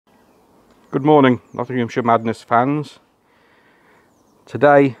Good morning, Nottinghamshire Madness fans.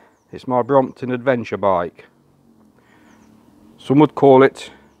 Today it's my Brompton adventure bike. Some would call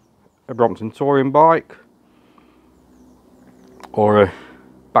it a Brompton touring bike or a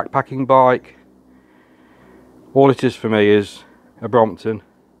backpacking bike. All it is for me is a Brompton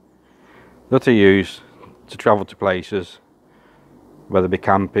that I use to travel to places, whether it be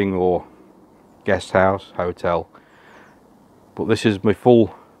camping or guest house, hotel. But this is my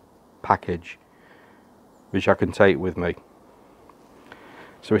full package which I can take with me.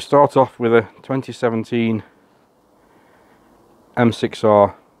 So we start off with a 2017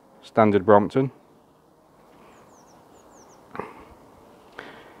 M6R standard Brompton.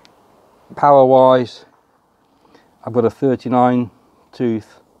 Power wise, I've got a 39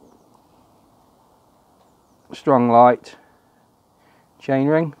 tooth strong light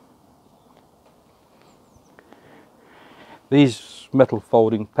chainring. These metal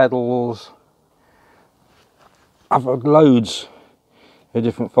folding pedals, I've got loads of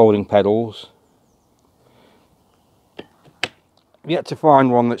different folding pedals. I've yet to find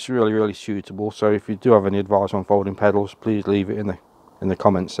one that's really suitable, so if you do have any advice on folding pedals, please leave it in the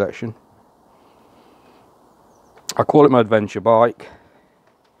comments section. I call it my adventure bike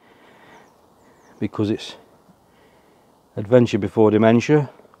because it's adventure before dementia.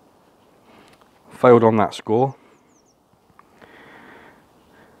 Failed on that score.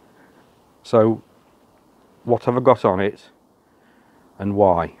 So what have I got on it and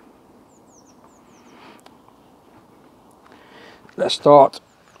why? Let's start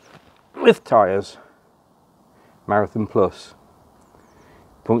with tyres. Marathon Plus.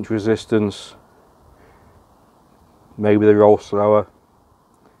 Puncture resistance. Maybe they roll slower.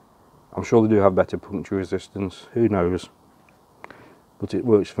 I'm sure they do have better puncture resistance, who knows, but it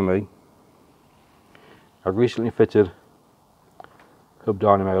works for me. I've recently fitted hub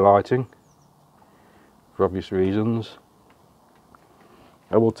dynamo lighting for obvious reasons.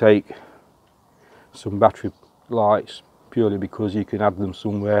 I will take some battery lights purely because you can add them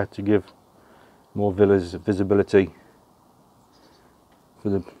somewhere to give more visibility for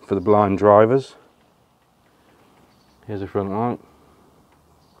the blind drivers. Here's the front light.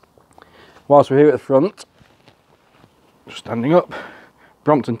 Whilst we're here at the front, standing up,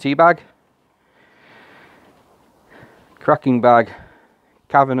 Brompton tea bag, cracking bag,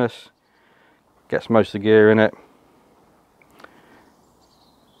 cavernous, gets most of the gear in it.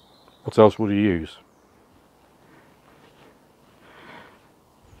 What else would you use?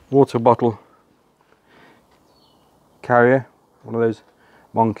 Water bottle carrier, one of those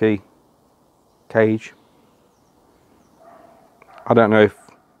Monkii cage. I don't know if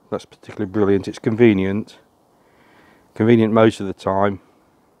that's particularly brilliant. It's convenient most of the time,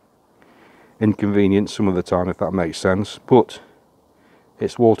 inconvenient some of the time, if that makes sense, but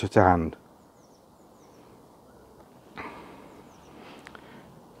it's water to hand.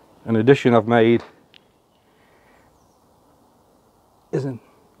 An addition I've made is an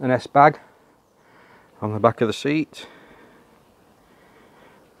S bag on the back of the seat.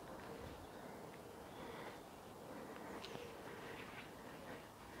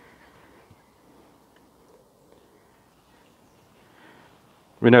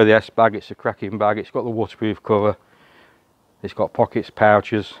 We know the S bag, it's a cracking bag, it's got the waterproof cover, it's got pockets,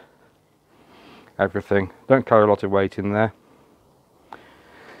 pouches, everything. Don't carry a lot of weight in there.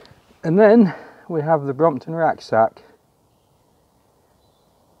 And then we have the Brompton rucksack,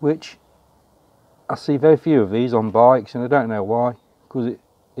 which I see very few of these on bikes, and I don't know why, because it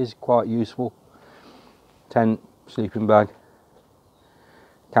is quite useful. Tent, sleeping bag,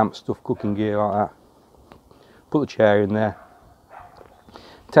 camp stuff, cooking gear like that. Put the chair in there.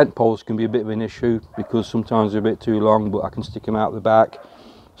 Tent poles can be a bit of an issue because sometimes they're a bit too long, but I can stick them out the back,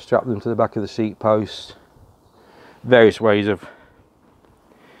 strap them to the back of the seat post. Various ways of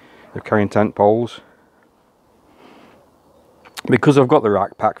carrying tent poles. Because I've got the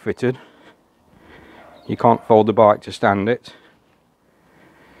rack pack fitted, you can't fold the bike to stand it,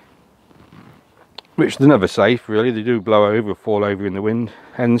 which they're never safe really. They do blow over, fall over in the wind,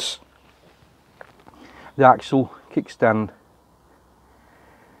 hence the axle kickstand.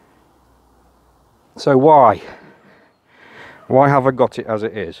 So why have I got it as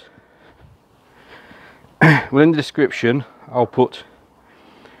it is? Well, in the description I'll put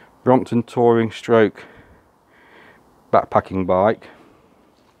Brompton touring stroke backpacking bike.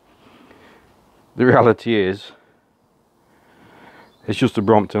 The reality is it's just a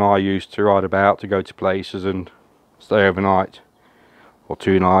Brompton I use to ride about, to go to places and stay overnight or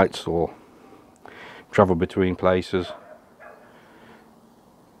 2 nights or travel between places.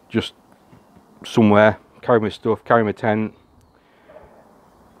 Just somewhere, carry my stuff, carry my tent,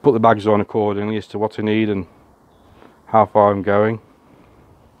 put the bags on accordingly as to what I need and how far I'm going.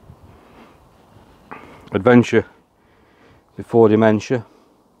 Adventure before dementia.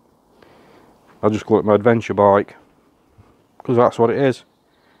 I just call it my adventure bike because that's what it is.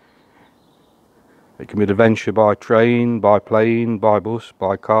 It can be an adventure by train, by plane, by bus,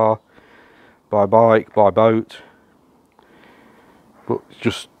 by car, by bike, by boat. But it's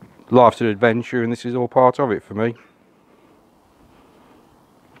just life's an adventure, and this is all part of it for me.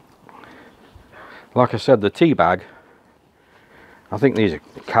 Like I said, the tea bag, I think these are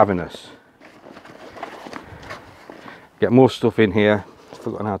cavernous. Get more stuff in here. I've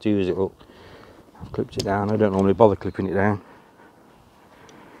forgotten how to use it. Look, I've clipped it down. I don't normally bother clipping it down.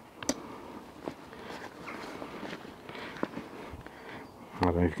 I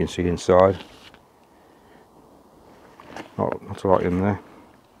don't know if you can see inside. Not a lot in there.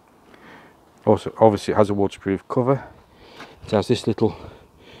 Also, obviously it has a waterproof cover. It has this little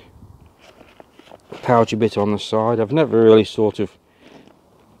pouchy bit on the side. I've never really sort of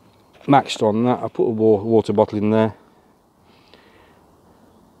maxed on that. I put a water bottle in there.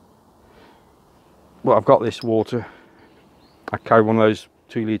 Well, I've got this water. I carry one of those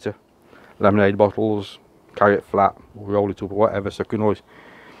 2 litre lemonade bottles, carry it flat or roll it up or whatever, so I can always,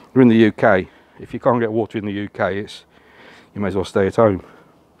 you're in the UK, if you can't get water in the UK, it's, you may as well stay at home.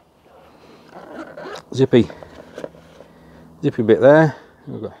 Zippy bit there.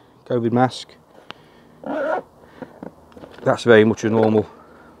 We've got COVID mask. That's very much a normal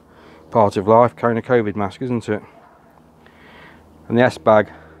part of life, carrying a COVID mask, isn't it? And the S bag,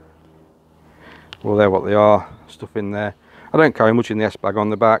 well, they're what they are, stuff in there. I don't carry much in the S bag on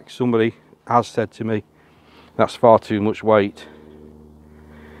the back. Somebody has said to me that's far too much weight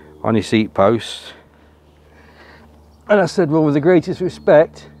on your seat post, and I said, well, with the greatest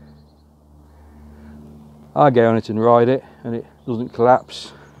respect, I get on it and ride it and it doesn't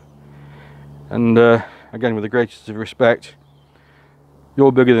collapse. And again, with the greatest of respect,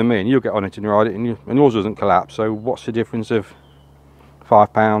 you're bigger than me and you'll get on it and ride it and yours doesn't collapse. So what's the difference of £5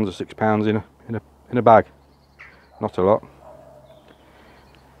 or £6 in a bag? Not a lot.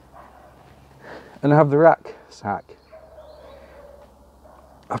 And I have the rack sack.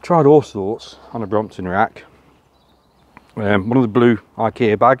 I've tried all sorts on a Brompton rack. One of the blue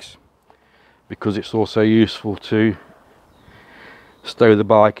IKEA bags, because it's also useful to stow the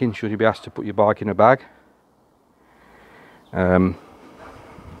bike in should you be asked to put your bike in a bag. But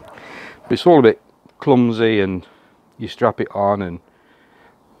it's all a bit clumsy and you strap it on, and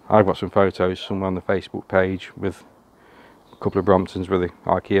I've got some photos somewhere on the Facebook page with a couple of Bromptons with the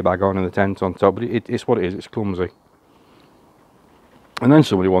IKEA bag on and the tent on top, but it's what it is, it's clumsy. And then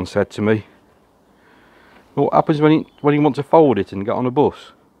somebody once said to me, what happens when you want to fold it and get on a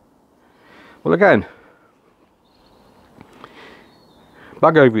bus? Well, again,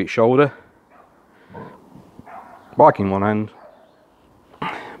 bag over each shoulder, bike in one hand,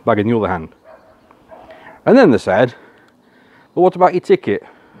 bag in the other hand. And then they said, well, what about your ticket?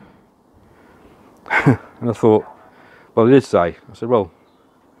 And I thought, well, they did say. I said, well,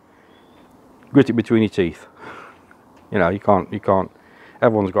 grit it between your teeth. You know, you can't,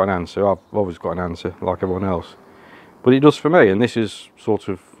 everyone's got an answer. I've always got an answer like everyone else. But it does for me, and this is sort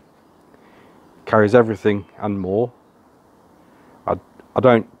of carries everything and more. I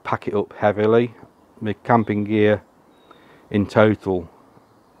don't pack it up heavily. My camping gear in total,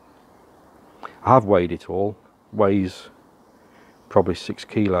 I have weighed it all, weighs probably 6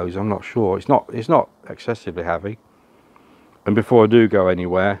 kilos, I'm not sure. It's not excessively heavy. And before I do go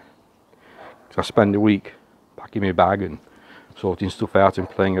anywhere, 'cause I spend a week packing my bag and sorting stuff out and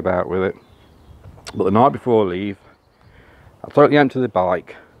playing about with it, but the night before I leave, I totally empty the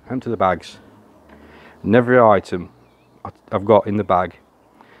bike, empty the bags, and every item I've got in the bag,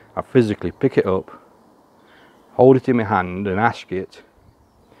 I physically pick it up, hold it in my hand and ask it,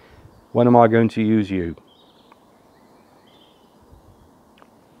 when am I going to use you?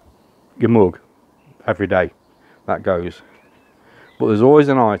 Your mug, every day, that goes. But there's always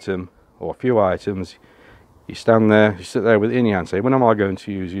an item, or a few items, you stand there, you sit there with it in your hand, say, when am I going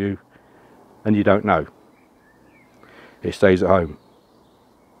to use you? And you don't know. It stays at home.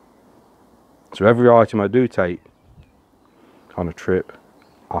 So every item I do take on a trip,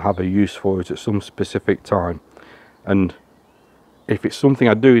 I'll have a use for it at some specific time. And if it's something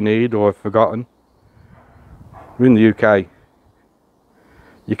I do need or I've forgotten, we're in the UK,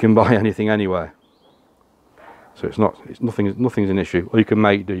 you can buy anything anywhere. So nothing's an issue. Or you can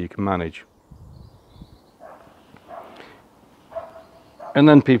make do, you can manage. And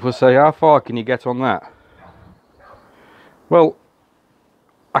then people say, how far can you get on that? Well,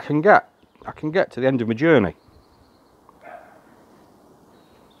 I can get to the end of my journey.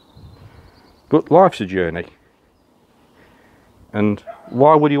 But life's a journey, and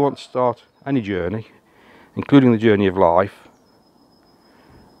why would you want to start any journey, including the journey of life,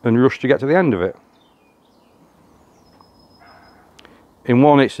 and rush to get to the end of it? In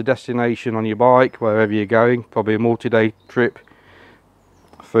one, it's a destination on your bike, wherever you're going, probably a multi-day trip,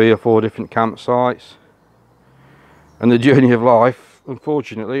 3 or 4 different campsites. And the journey of life,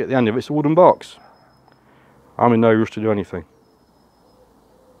 unfortunately, at the end of it's a wooden box. I'm in no rush to do anything.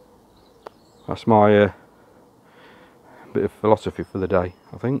 That's my bit of philosophy for the day,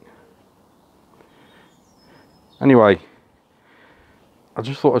 I think. Anyway, I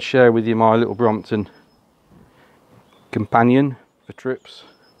just thought I'd share with you my little Brompton companion for trips.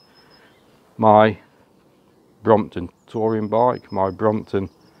 My Brompton touring bike, my Brompton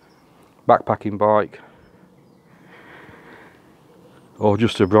backpacking bike, or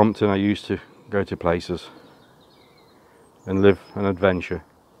just a Brompton I used to go to places and live an adventure,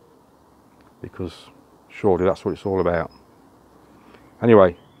 because surely that's what it's all about.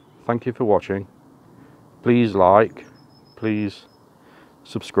 Anyway, thank you for watching. Please like, please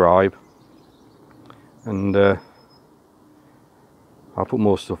subscribe, and I'll put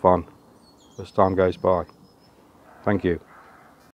more stuff on as time goes by. Thank you.